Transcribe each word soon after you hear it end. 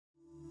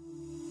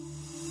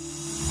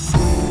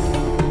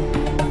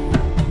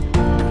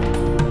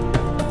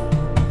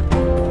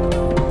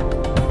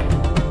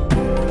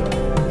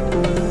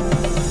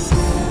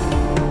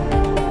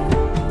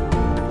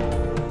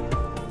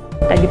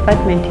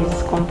department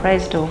is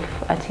comprised of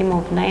a team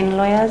of 9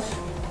 lawyers.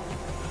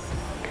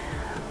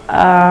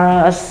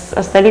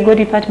 As the legal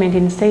department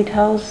in State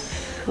House,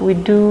 we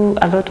do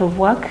a lot of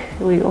work.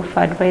 We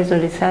offer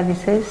advisory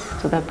services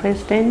to the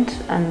President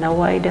and the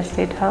wider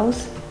State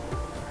House,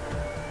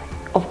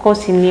 of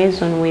course in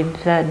liaison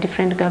with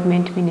different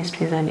government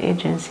ministries and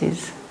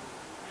agencies.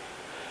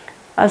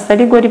 As the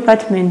legal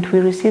department, we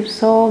receive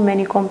so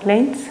many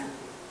complaints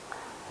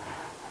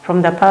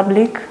from the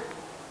public.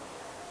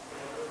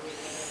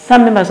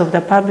 Some members of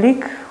the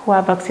public who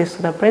have access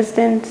to the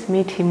President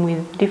meet him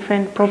with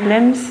different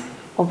problems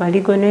of a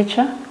legal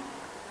nature,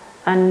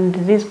 and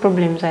these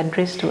problems are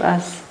addressed to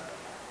us.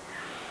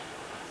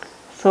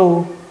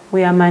 So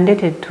we are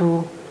mandated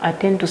to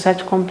attend to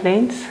such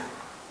complaints.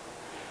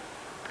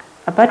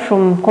 Apart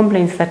from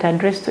complaints that are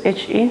addressed to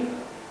HE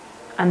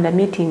and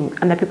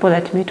the people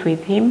that meet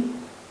with him,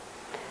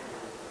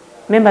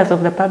 members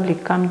of the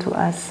public come to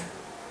us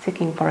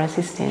seeking for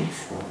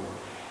assistance.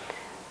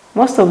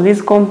 Most of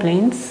these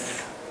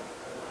complaints,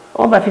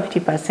 over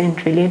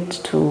 50%, relate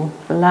to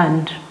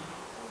land.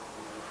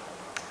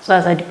 So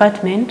as a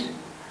department,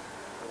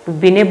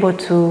 we've been able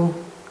to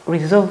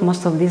resolve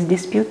most of these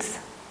disputes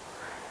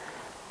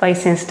by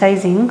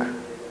sensitizing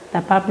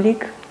the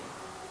public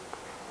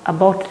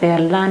about their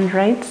land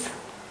rights,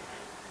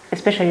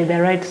 especially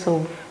the rights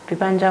of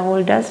vibanja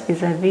holders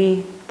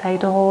vis-a-vis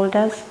title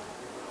holders.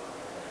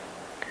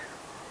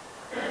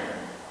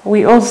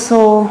 We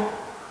also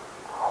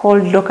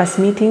hold locus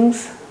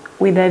meetings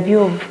with a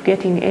view of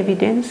getting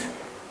evidence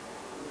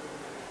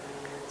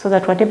so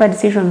that whatever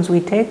decisions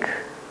we take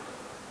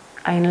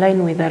are in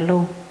line with the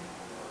law.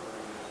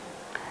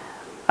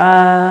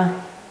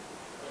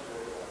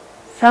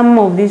 Some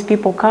of these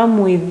people come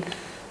with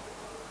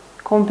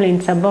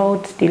complaints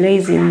about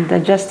delays in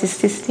the justice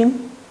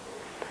system.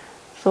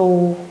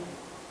 So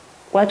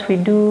what we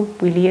do,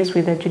 we liaise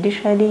with the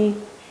judiciary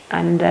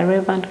and the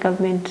relevant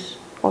government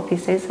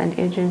offices and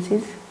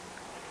agencies,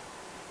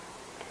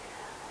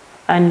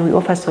 and we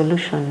offer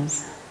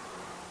solutions.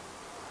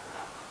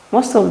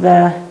 Most of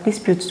the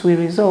disputes we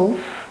resolve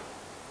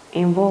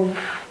involve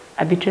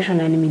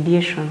arbitration and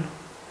mediation.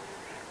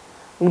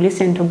 We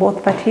listen to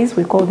both parties,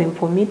 we call them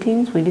for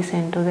meetings, we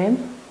listen to them.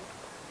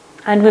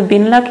 And we've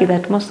been lucky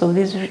that most of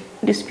these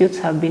disputes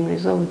have been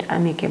resolved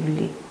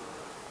amicably.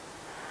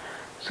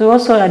 So we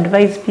also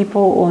advise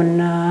people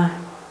on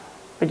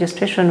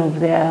registration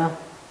of their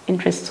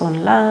interests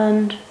on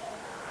land.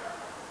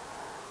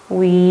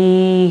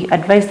 We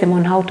advise them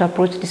on how to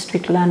approach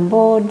district land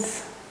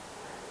boards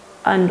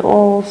and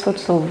all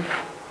sorts of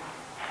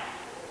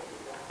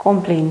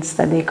complaints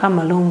that they come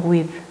along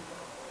with.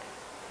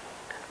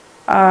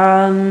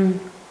 As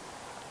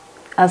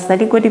the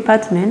legal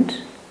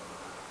department,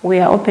 we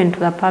are open to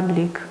the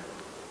public.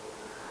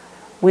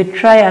 We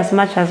try as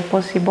much as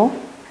possible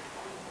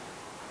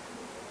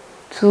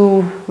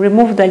to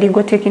remove the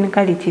legal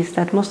technicalities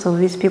that most of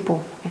these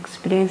people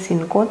experience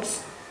in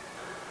courts.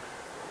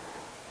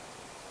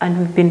 And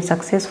we've been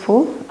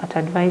successful at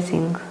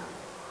advising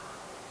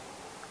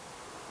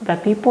the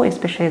people,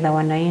 especially the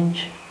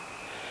wananchi.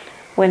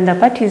 When the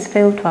parties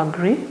fail to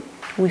agree,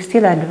 we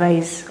still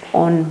advise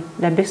on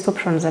the best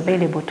options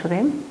available to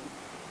them,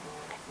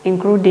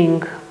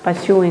 including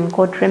pursuing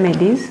court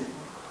remedies.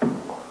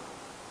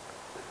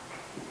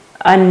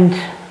 And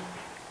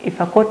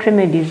if a court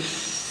remedy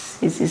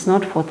is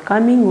not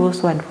forthcoming, we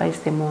also advise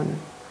them on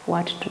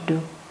what to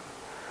do.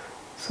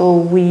 So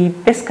we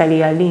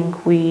basically are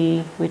linked.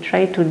 We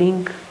try to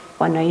link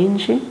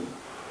wananchi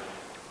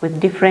with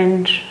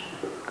different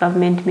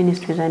government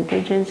ministries and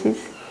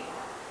agencies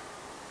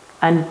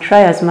and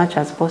try as much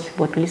as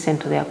possible to listen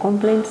to their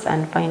complaints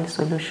and find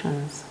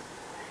solutions.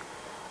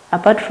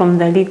 Apart from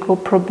the legal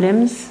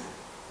problems,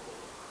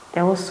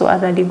 there are also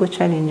other legal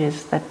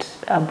challenges that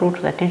are brought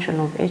to the attention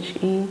of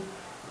HE.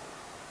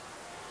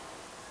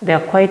 There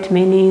are quite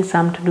many,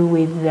 some to do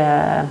with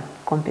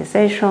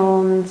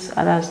compensations,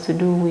 others to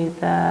do with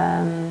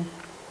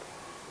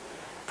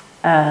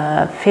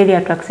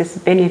failure to access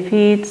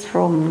benefits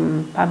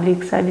from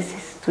public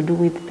services, to do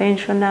with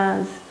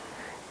pensioners.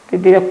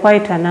 There are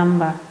quite a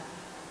number,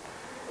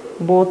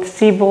 both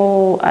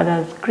civil,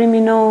 others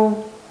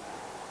criminal,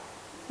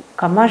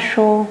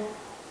 commercial.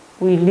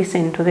 We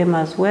listen to them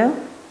as well,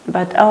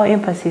 but our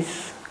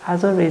emphasis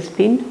has always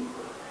been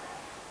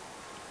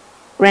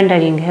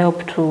rendering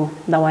help to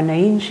the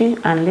wananchi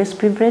and less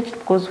privileged,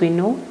 because we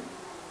know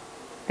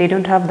they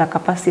don't have the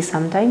capacity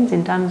sometimes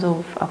in terms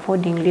of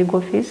affording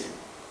legal fees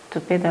to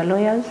pay the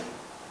lawyers.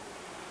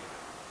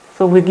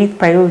 So we give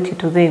priority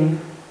to them.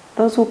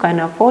 Those who can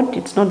afford,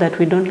 it's not that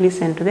we don't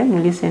listen to them,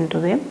 we listen to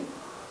them,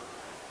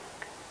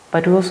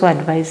 but we also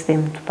advise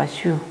them to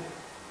pursue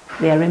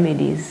their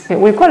remedies.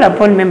 We call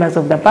upon members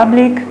of the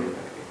public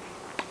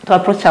to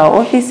approach our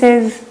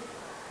offices.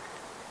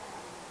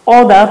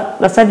 All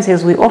the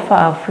services we offer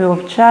are free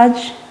of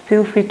charge.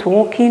 Feel free to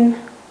walk in.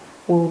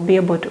 We'll be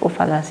able to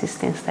offer the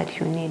assistance that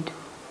you need.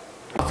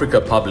 Africa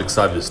Public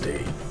Service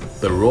Day,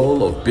 the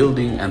role of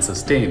building and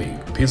sustaining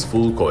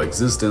peaceful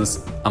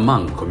coexistence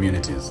among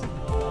communities.